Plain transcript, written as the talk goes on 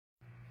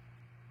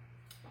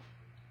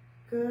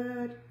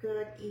Good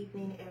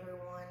evening,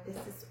 everyone. This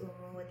is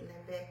Umu with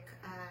Limbic.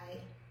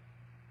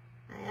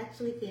 I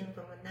actually came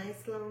from a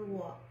nice long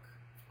walk,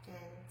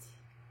 and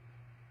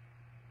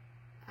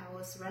I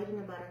was writing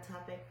about a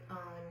topic on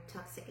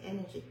toxic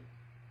energy.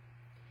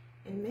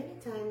 And many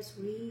times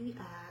we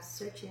are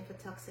searching for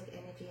toxic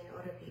energy in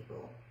other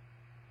people.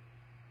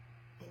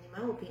 And in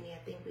my opinion,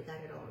 I think we got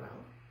it all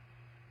wrong.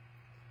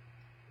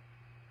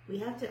 We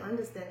have to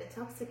understand the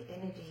toxic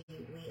energy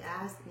we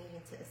are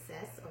needing to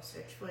assess or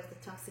search for is the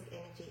toxic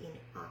energy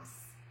in us.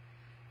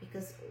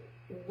 Because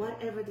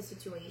whatever the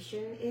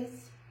situation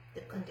is, the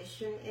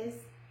condition is,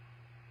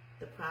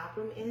 the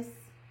problem is,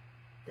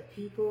 the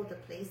people, the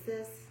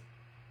places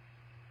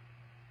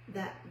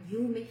that you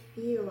may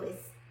feel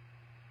is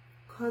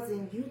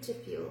causing you to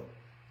feel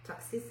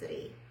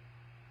toxicity,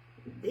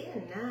 they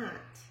are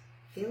not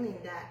feeling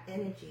that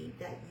energy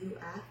that you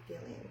are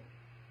feeling.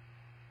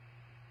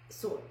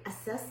 So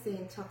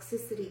assessing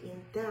toxicity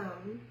in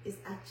them is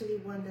actually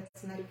one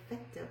that's not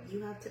effective.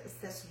 You have to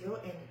assess your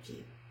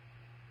energy.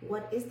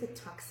 What is the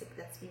toxic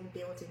that's being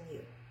built in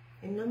you?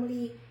 And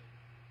normally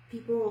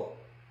people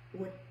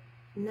would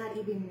not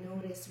even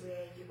notice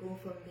where you go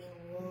from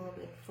being warm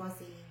and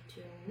fuzzy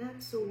to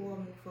not so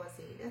warm and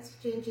fuzzy. That's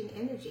changing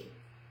energy.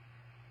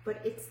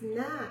 But it's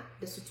not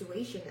the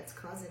situation that's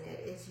causing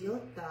it. It's your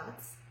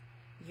thoughts,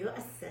 your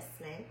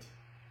assessment,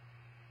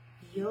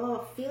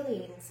 your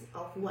feelings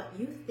of what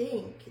you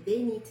think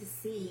they need to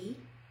see.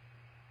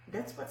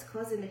 That's what's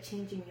causing the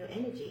change in your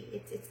energy.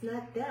 It's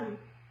not them.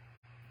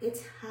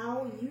 It's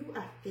how you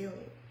are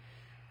feeling.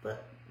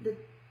 But the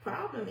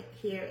problem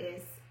here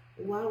is,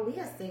 while we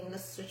are saying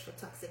let's search for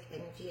toxic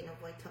energy and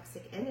avoid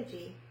toxic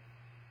energy,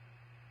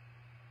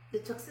 the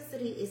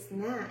toxicity is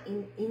not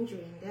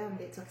injuring them.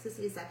 The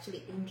toxicity is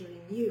actually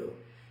injuring you.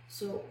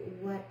 So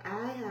what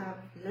I have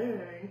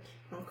learned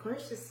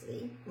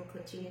unconsciously and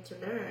continue to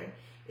learn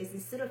is,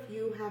 instead of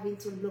you having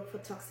to look for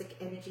toxic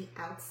energy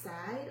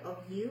outside of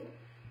you,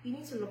 you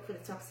need to look for the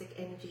toxic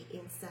energy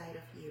inside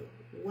of you.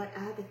 What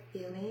are the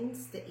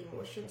feelings, the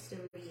emotions, the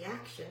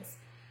reactions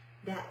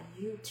that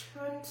you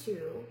turn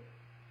to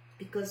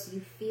because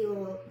you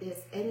feel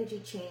there's energy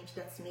change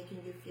that's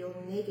making you feel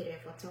negative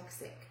or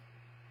toxic?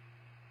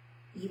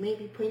 You may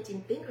be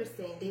pointing fingers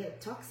saying they're a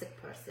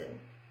toxic person.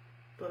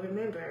 But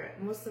remember,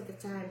 most of the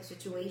time, the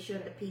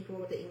situation, the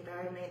people, the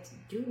environment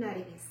do not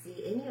even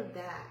see any of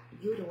that.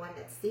 You're the one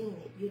that's seeing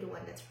it. You're the one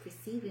that's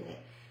perceiving it.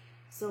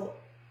 So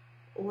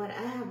what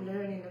I have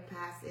learned in the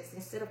past is,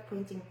 instead of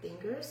pointing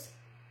fingers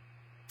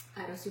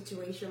at a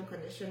situation,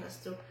 condition as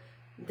to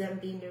them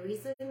being the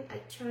reason, I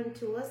turn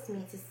towards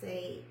me to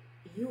say,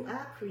 you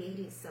are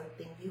creating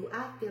something. You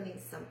are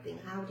feeling something.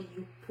 How do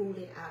you pull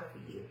it out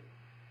of you?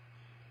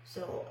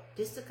 So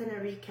just to kind of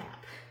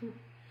recap,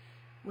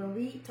 when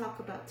we talk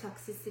about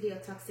toxicity or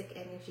toxic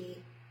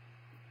energy,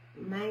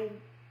 my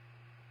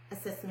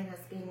assessment has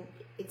been,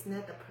 it's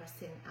not the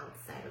person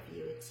outside of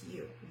you, it's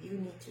you. You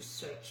need to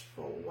search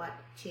for what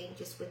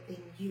changes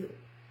within you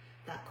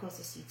that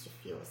causes you to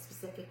feel a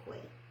specific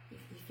way. If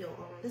you feel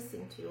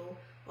unlistened to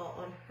or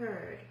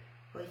unheard,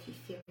 or if you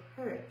feel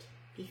hurt,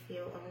 if you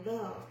feel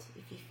unloved,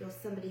 if you feel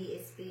somebody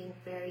is being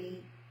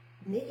very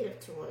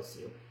negative towards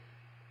you,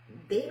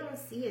 they don't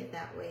see it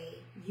that way.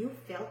 You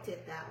felt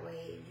it that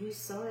way. You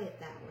saw it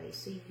that way.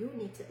 So you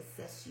need to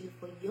assess you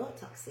for your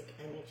toxic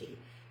energy,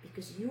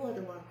 because you are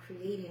the one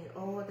creating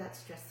all that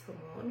stress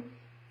hormone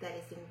that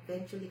is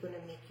eventually going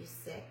to make you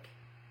sick,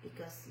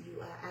 because you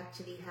are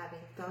actually having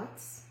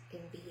thoughts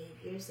and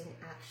behaviors and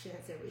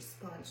actions and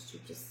response to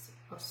just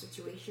a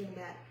situation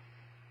that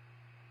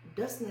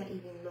does not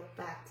even look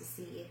back to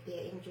see if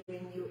they're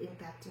injuring you,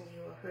 impacting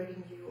you, or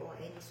hurting you, or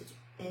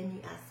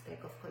any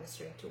aspect of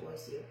concern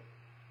towards you.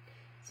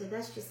 So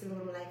that's just a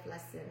little life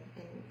lesson,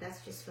 and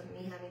that's just from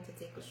me having to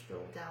take a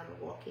stroll down,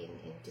 walking,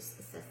 and just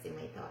assessing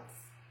my thoughts.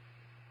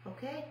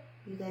 Okay,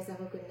 you guys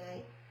have a good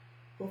night.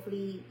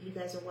 Hopefully you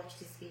guys will watch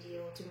this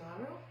video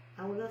tomorrow.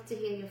 I would love to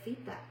hear your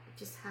feedback,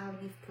 just how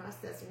you've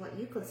processed what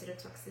you consider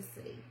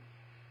toxicity.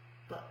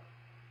 But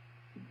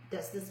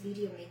does this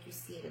video make you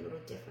see it a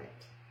little different?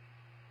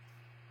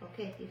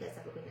 Okay, you guys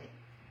have a good night.